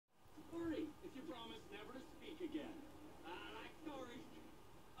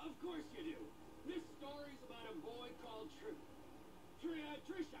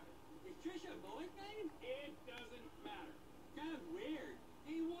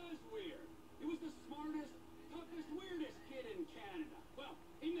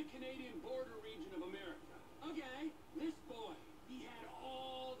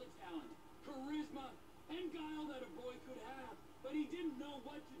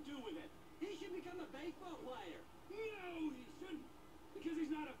what to do with it. He should become a baseball player. No, he shouldn't. Because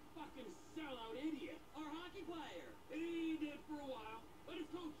he's not a fucking sellout idiot. Or hockey player. He did for a while, but his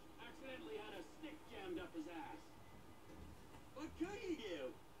coach accidentally had a stick jammed up his ass. What could he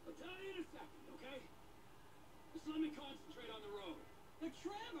do? I'll tell you in a second, okay? Just let me concentrate on the road. The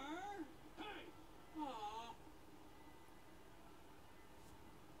Trevor! Hey! Aw.